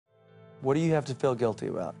What do you have to feel guilty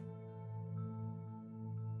about?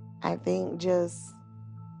 I think just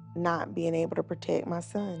not being able to protect my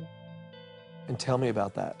son. And tell me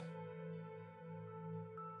about that.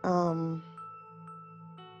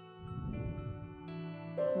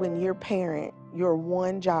 When you're a parent, your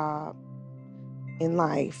one job in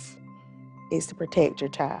life is to protect your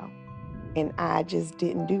child. And I just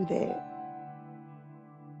didn't do that.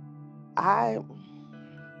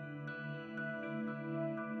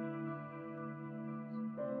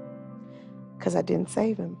 Because I didn't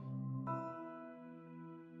save him.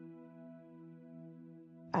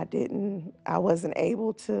 I wasn't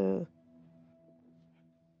able to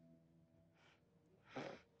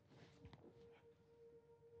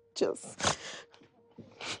just...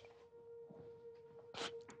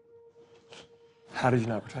 How did you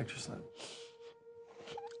not protect your son?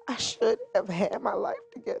 I should have had my life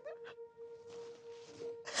together.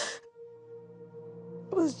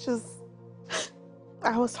 It was just,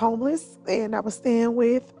 I was homeless and I was staying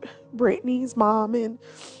with Brittany's mom, and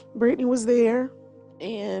Brittany was there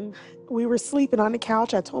and we were sleeping on the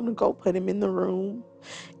couch. I told him to go put him in the room,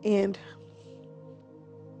 and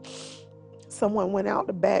someone went out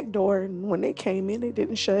the back door, and when they came in, they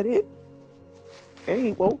didn't shut it. And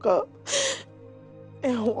he woke up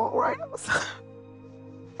and walked right outside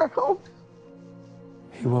our home.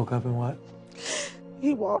 He woke up and what?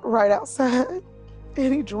 He walked right outside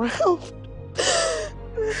and he drowned.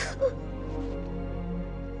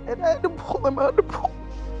 And I had to pull him out the pool.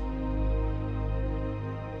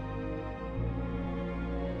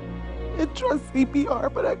 And try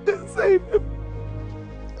CPR, but I couldn't save him.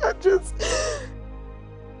 It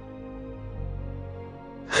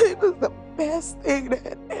was the best thing that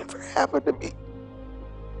had ever happened to me.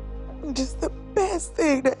 Just the best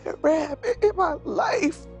thing that ever happened in my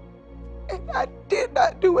life. And I did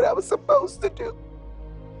not do what I was supposed to do.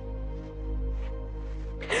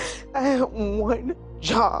 I had one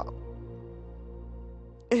job,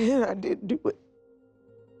 and I didn't do it.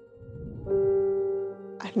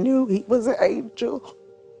 I knew he was an angel.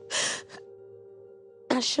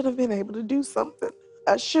 I should have been able to do something.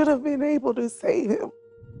 I should have been able to save him.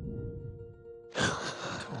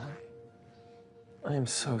 Tori, I am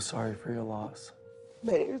so sorry for your loss.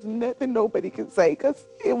 There's nothing nobody can say, because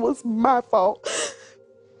it was my fault.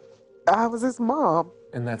 I was his mom.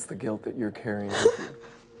 And that's the guilt that you're carrying with you.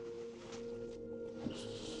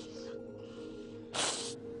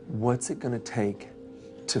 What's it gonna take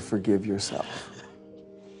to forgive yourself?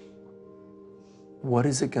 What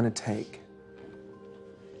is it gonna take?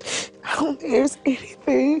 I don't think there's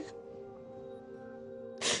anything.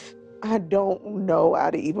 I don't know how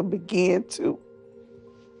to even begin to.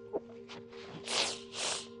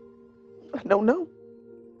 I don't know.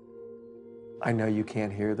 I know you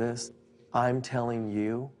can't hear this. I'm telling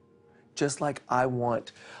you, just like I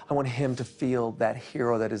want him to feel that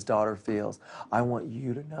hero that his daughter feels. I want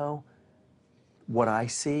you to know what I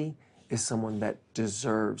see is someone that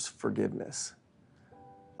deserves forgiveness.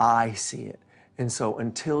 I see it. And so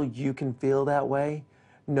until you can feel that way,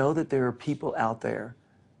 know that there are people out there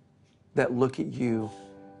that look at you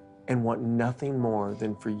and want nothing more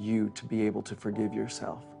than for you to be able to forgive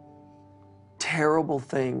yourself. Terrible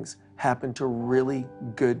things happen to really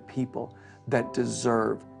good people that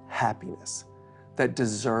deserve happiness, that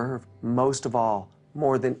deserve, most of all,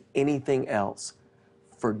 more than anything else,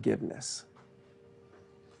 forgiveness.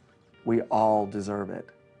 We all deserve it.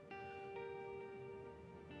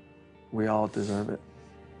 We all deserve it.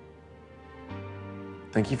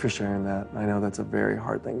 Thank you for sharing that. I know that's a very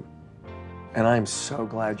hard thing. And I'm so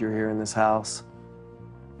glad you're here in this house,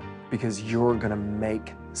 because you're gonna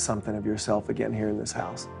make something of yourself again here in this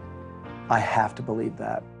house. I have to believe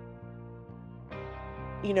that.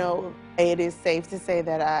 You know, it is safe to say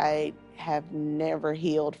that I have never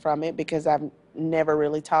healed from it, because I've never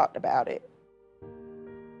really talked about it.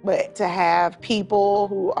 But to have people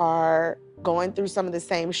who are going through some of the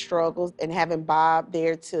same struggles and having Bob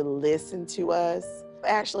there to listen to us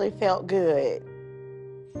actually felt good.